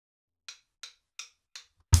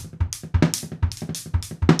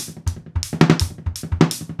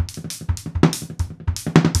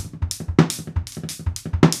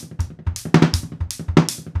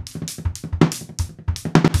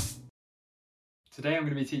Today I'm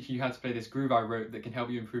going to be teaching you how to play this groove I wrote that can help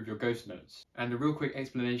you improve your ghost notes. And a real quick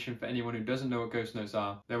explanation for anyone who doesn't know what ghost notes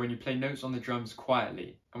are, they're when you play notes on the drums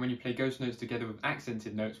quietly, and when you play ghost notes together with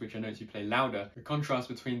accented notes, which are notes you play louder, the contrast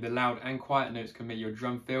between the loud and quiet notes can make your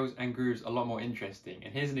drum fills and grooves a lot more interesting.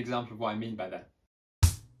 And here's an example of what I mean by that.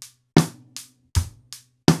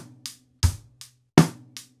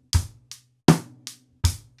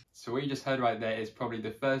 So what you just heard right there is probably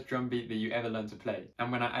the first drum beat that you ever learned to play.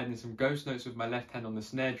 And when I add in some ghost notes with my left hand on the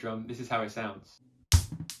snare drum, this is how it sounds.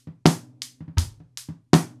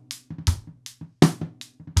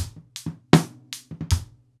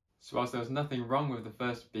 So whilst there was nothing wrong with the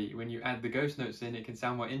first beat, when you add the ghost notes in, it can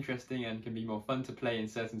sound more interesting and can be more fun to play in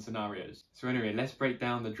certain scenarios. So anyway, let's break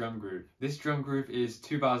down the drum groove. This drum groove is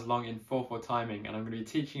 2 bars long in 4/4 timing, and I'm going to be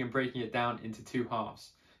teaching and breaking it down into 2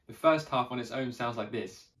 halves. The first half on its own sounds like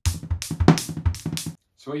this.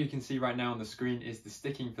 So what you can see right now on the screen is the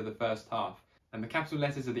sticking for the first half. And the capital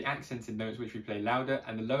letters are the accented notes which we play louder,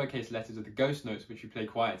 and the lowercase letters are the ghost notes which we play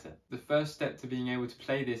quieter. The first step to being able to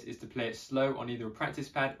play this is to play it slow on either a practice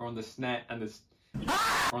pad or on the snare and the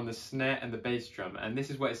bass drum. And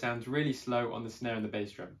this is what it sounds really slow on the snare and the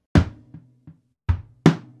bass drum.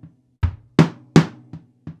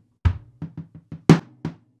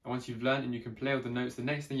 Once you've learned and you can play all the notes, the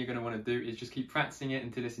next thing you're going to want to do is just keep practicing it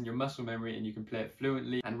until it's in your muscle memory and you can play it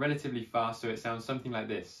fluently and relatively fast, so it sounds something like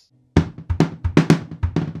this.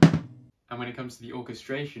 And when it comes to the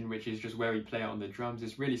orchestration, which is just where we play it on the drums,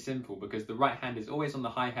 it's really simple because the right hand is always on the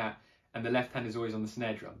hi-hat and the left hand is always on the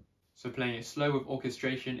snare drum. So playing it slow with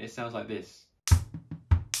orchestration, it sounds like this.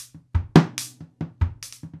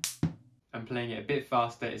 And playing it a bit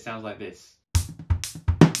faster, it sounds like this.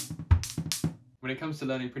 When it comes to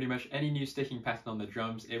learning pretty much any new sticking pattern on the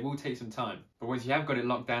drums, it will take some time. But once you have got it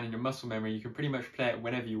locked down in your muscle memory, you can pretty much play it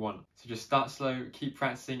whenever you want. So just start slow, keep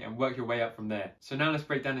practicing, and work your way up from there. So now let's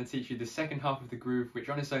break down and teach you the second half of the groove, which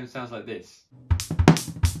on its own sounds like this.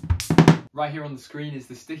 Right here on the screen is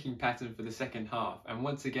the sticking pattern for the second half. And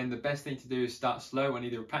once again, the best thing to do is start slow on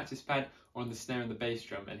either a practice pad or on the snare and the bass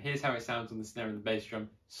drum. And here's how it sounds on the snare and the bass drum,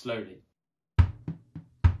 slowly.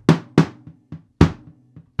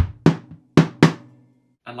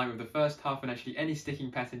 And like with the first half and actually any sticking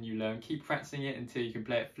pattern you learn, keep practicing it until you can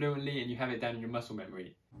play it fluently and you have it down in your muscle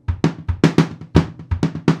memory.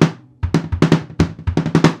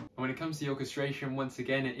 And when it comes to the orchestration, once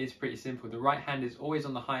again, it is pretty simple. The right hand is always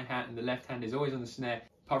on the hi-hat and the left hand is always on the snare,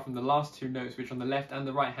 apart from the last 2 notes, which on the left and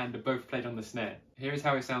the right hand are both played on the snare. Here is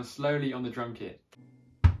how it sounds slowly on the drum kit.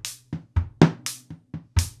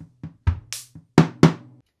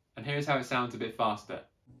 And here is how it sounds a bit faster.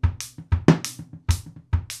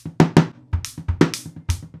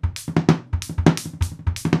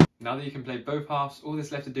 Now that you can play both halves, all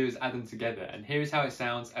that's left to do is add them together, and here is how it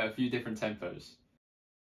sounds at a few different tempos.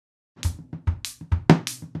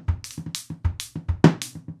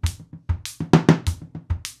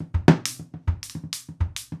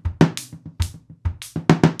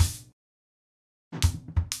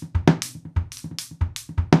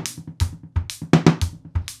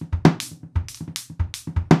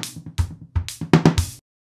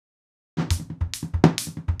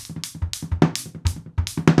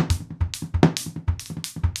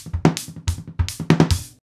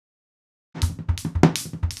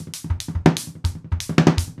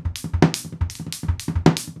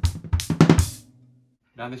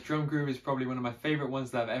 Now this drum groove is probably one of my favourite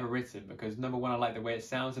ones that I've ever written because number 1, I like the way it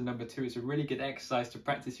sounds, and number 2, it's a really good exercise to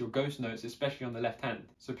practice your ghost notes, especially on the left hand.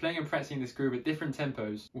 So playing and practicing this groove at different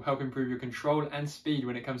tempos will help improve your control and speed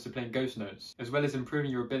when it comes to playing ghost notes, as well as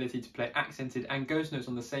improving your ability to play accented and ghost notes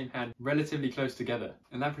on the same hand relatively close together.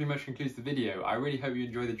 And that pretty much concludes the video. I really hope you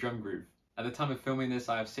enjoy the drum groove. At the time of filming this,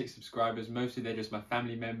 I have 6 subscribers, mostly they're just my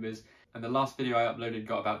family members, and the last video I uploaded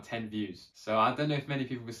got about 10 views. So I don't know if many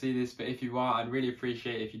people will see this, but if you are, I'd really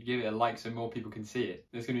appreciate if you'd give it a like so more people can see it.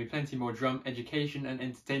 There's going to be plenty more drum, education and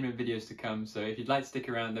entertainment videos to come, so if you'd like to stick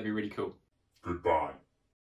around, that'd be really cool. Goodbye.